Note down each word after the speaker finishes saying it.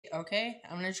Okay,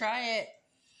 I'm gonna try it.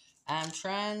 I'm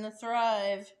trying to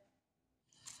thrive.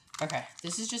 Okay,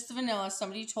 this is just the vanilla.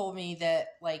 Somebody told me that,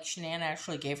 like, SHANANN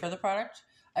actually gave her the product.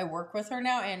 I work with her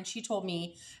now, and she told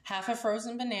me half a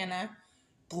frozen banana,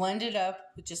 blend it up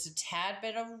with just a tad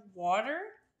bit of water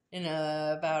in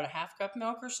about a half cup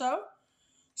milk or so.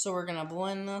 So we're going to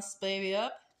blend this baby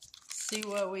up, see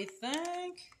what we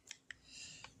think.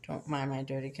 Don't mind my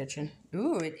dirty kitchen.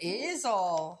 Ooh, it is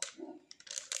all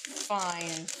fine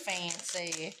and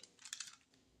fancy.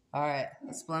 All right,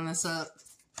 let's blend this up.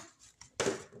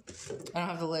 I don't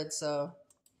have the lid, so.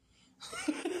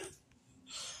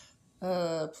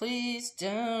 Please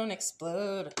don't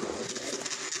explode.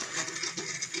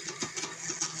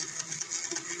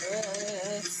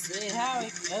 Let's see how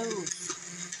it goes.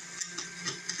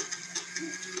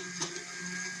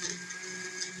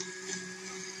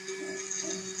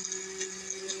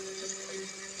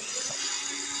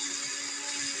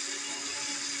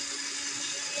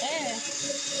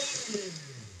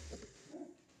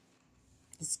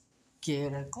 Let's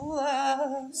get a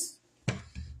glass.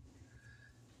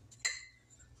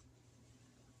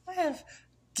 I have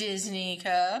Disney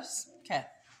cups. Okay.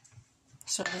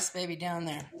 Shove this baby down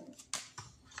there.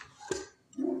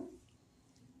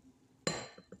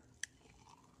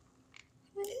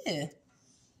 Yeah.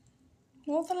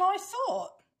 More than I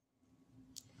thought.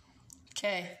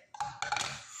 Okay.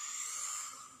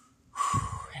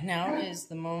 Now is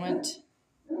the moment.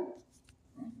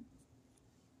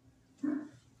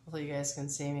 Hopefully you guys can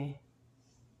see me.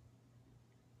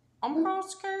 I'm so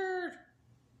scared.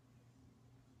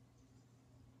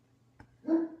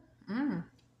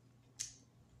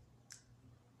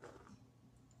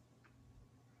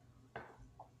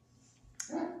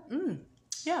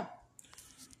 Yeah.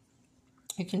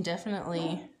 You can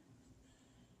definitely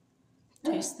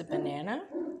taste the banana,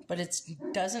 but it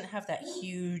doesn't have that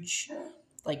huge,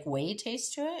 like, whey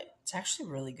taste to it. It's actually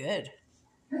really good.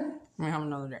 Let me have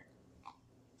another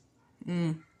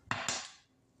drink.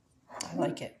 I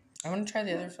like it. I want to try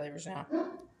the other flavors now.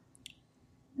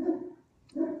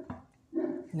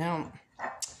 Now,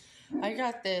 I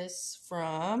got this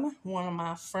from one of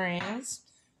my friends,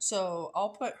 so I'll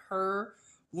put her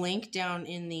link down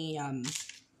in the,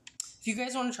 if you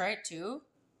guys want to try it too,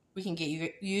 we can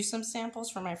get you some samples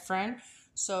from my friend.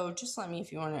 So just let me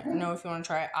if you want to know if you want to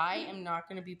try it. I am not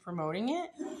going to be promoting it,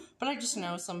 but I just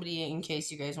know somebody in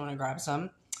case you guys want to grab some.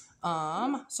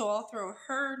 So I'll throw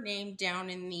her name down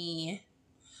in the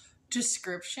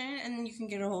description, and then you can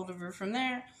get a hold of her from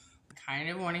there. I'm kind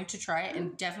of wanting to try it,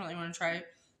 and definitely want to try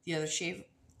the other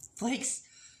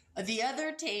the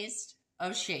other taste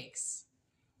of shakes.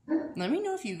 Let me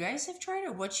know if you guys have tried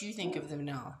it, what you think of the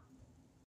vanilla.